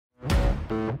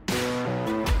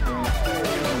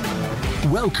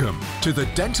Welcome to the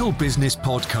Dental Business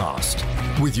Podcast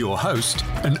with your host,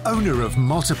 an owner of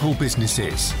multiple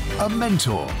businesses, a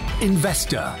mentor,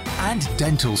 investor, and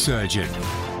dental surgeon,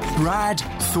 Brad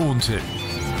Thornton.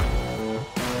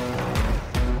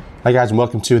 Hi guys, and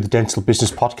welcome to the Dental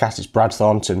Business Podcast. It's Brad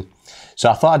Thornton. So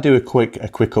I thought I'd do a quick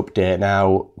update.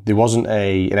 Now, there wasn't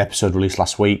an episode released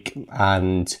last week,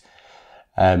 and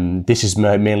this is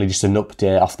mainly just an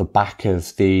update off the back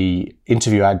of the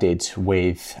interview I did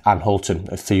with Anne Hulton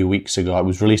a few weeks ago. It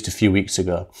was released a few weeks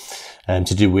ago,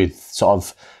 to do with sort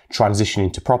of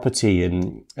transitioning to property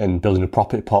and building a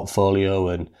property portfolio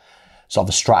and sort of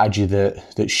a strategy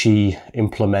that she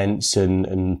implements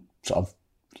and sort of,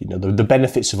 you know, the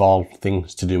benefits of all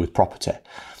things to do with property.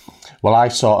 Well, I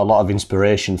saw a lot of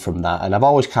inspiration from that, and I've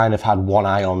always kind of had one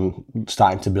eye on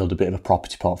starting to build a bit of a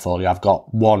property portfolio. I've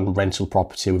got one rental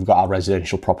property, we've got our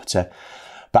residential property.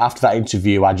 But after that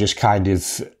interview, I just kind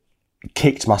of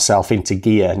kicked myself into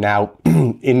gear. Now,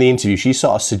 in the interview, she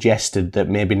sort of suggested that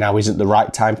maybe now isn't the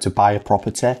right time to buy a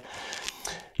property.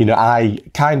 You know, I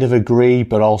kind of agree,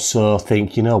 but also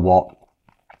think, you know what?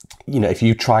 You know, if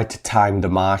you try to time the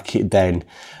market, then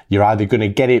you're either going to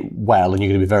get it well and you're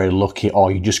going to be very lucky, or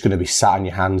you're just going to be sat on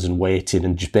your hands and waiting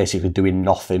and just basically doing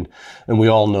nothing. And we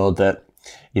all know that,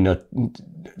 you know,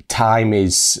 time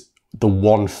is the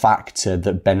one factor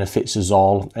that benefits us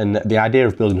all. And the idea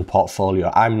of building a portfolio,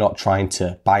 I'm not trying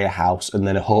to buy a house and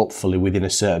then hopefully within a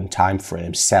certain time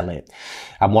frame sell it.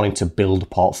 I'm wanting to build a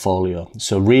portfolio.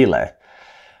 So really,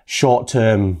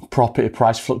 short-term property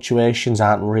price fluctuations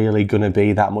aren't really going to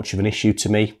be that much of an issue to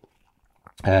me,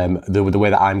 the way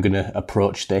that I'm going to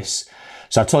approach this.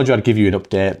 So I told you I'd give you an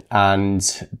update, and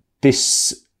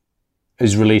this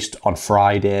is released on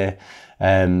Friday.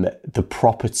 The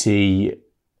property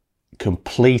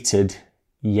completed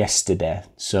yesterday.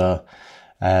 So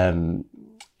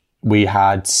we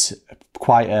had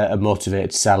quite a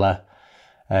motivated seller.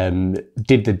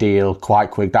 Did the deal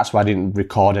quite quick. That's why I didn't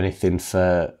record anything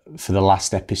for the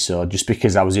last episode, just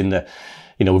because I was in the,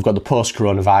 you know, we've got the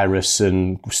post-coronavirus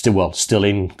and still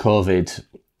in COVID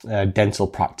dental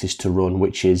practice to run,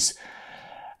 which is,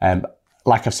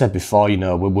 like I've said before, you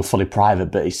know, we're fully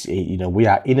private, but you know, we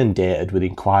are inundated with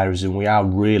inquiries and we are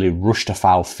really rushed off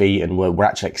our feet, and we're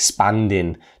actually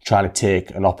expanding, trying to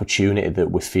take an opportunity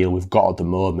that we feel we've got at the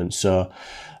moment. So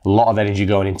a lot of energy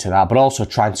going into that, but also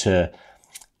trying to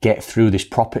get through this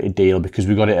property deal because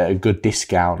we got it at a good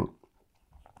discount.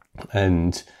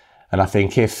 And I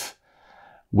think if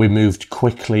we moved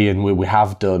quickly, and we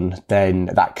have done, then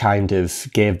that kind of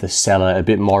gave the seller a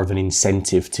bit more of an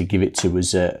incentive to give it to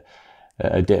us at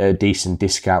a decent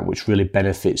discount, which really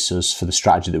benefits us for the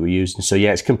strategy that we're using. So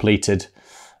yeah, it's completed.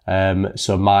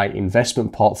 So my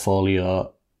investment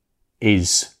portfolio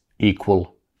is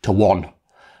equal to 1.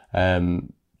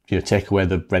 You know, take away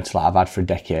the rental that I've had for a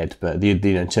decade, but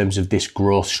in terms of this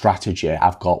growth strategy,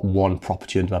 I've got 1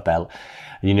 property under my belt.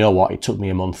 And you know what? It took me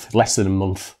a month, less than a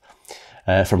month,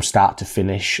 from start to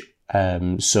finish.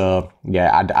 So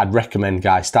yeah, I'd recommend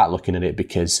guys start looking at it,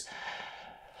 because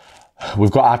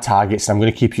we've got our targets. I'm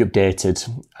going to keep you updated,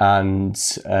 and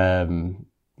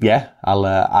yeah,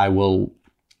 I will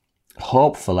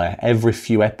hopefully every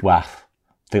few well, I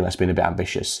think that's been a bit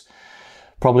ambitious.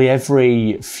 Probably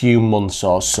every few months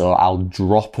or so, I'll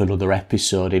drop another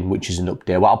episode in, which is an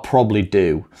update. What I'll probably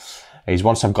do is,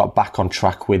 once I've got back on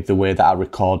track with the way that I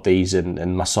record these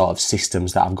and my sort of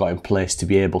systems that I've got in place to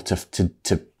be able to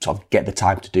sort of get the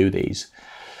time to do these,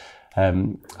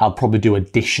 I'll probably do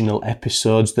additional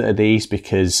episodes that are these,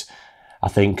 because I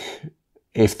think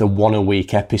if the 1 a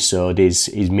week episode is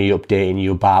me updating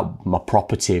you about my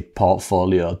property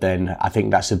portfolio, then I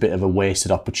think that's a bit of a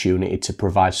wasted opportunity to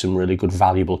provide some really good,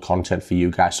 valuable content for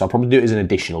you guys. So I'll probably do it as an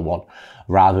additional one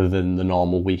rather than the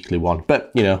normal weekly one.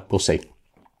 But, you know, we'll see.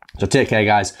 So take care,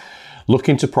 guys. Look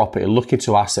into property, look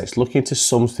into assets, look into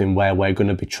something where we're going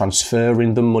to be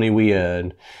transferring the money we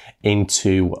earn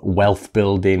into wealth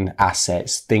building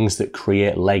assets, things that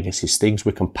create legacies, things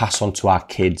we can pass on to our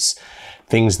kids,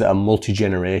 things that are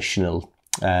multi-generational.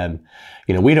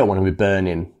 You know, we don't want to be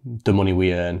burning the money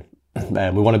we earn. We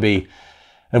want to be,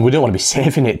 and we don't want to be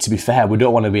saving it, to be fair. We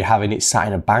don't want to be having it sat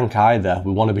in a bank either.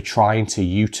 We want to be trying to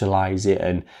utilize it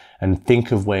and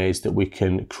think of ways that we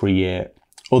can create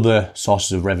other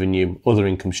sources of revenue, other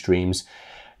income streams,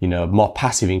 you know, more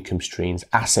passive income streams,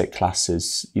 asset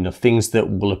classes, you know, things that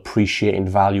will appreciate in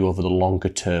value over the longer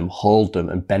term, hold them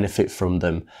and benefit from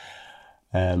them.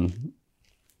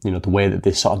 You know, the way that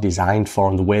they're sort of designed for,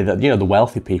 and the way that, you know, the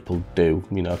wealthy people do,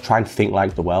 you know, try and think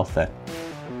like the wealthy.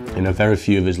 Very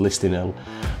few of us listening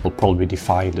will probably be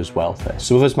defined as wealthy.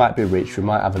 Some of us might be rich, we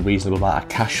might have a reasonable amount of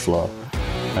cash flow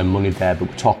and money there, but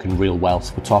we're talking real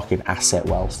wealth, we're talking asset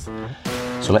wealth.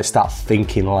 So let's start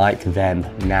thinking like them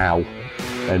now.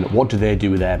 And what do they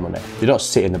do with their money? They don't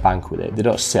sit in the bank with it, they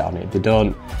don't sit on it, they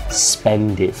don't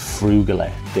spend it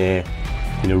frugally, they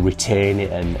retain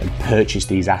it and purchase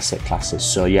these asset classes.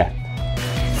 So yeah,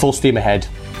 full steam ahead.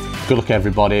 Good luck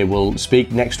everybody, we'll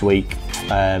speak next week.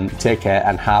 Take care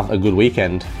and have a good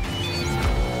weekend.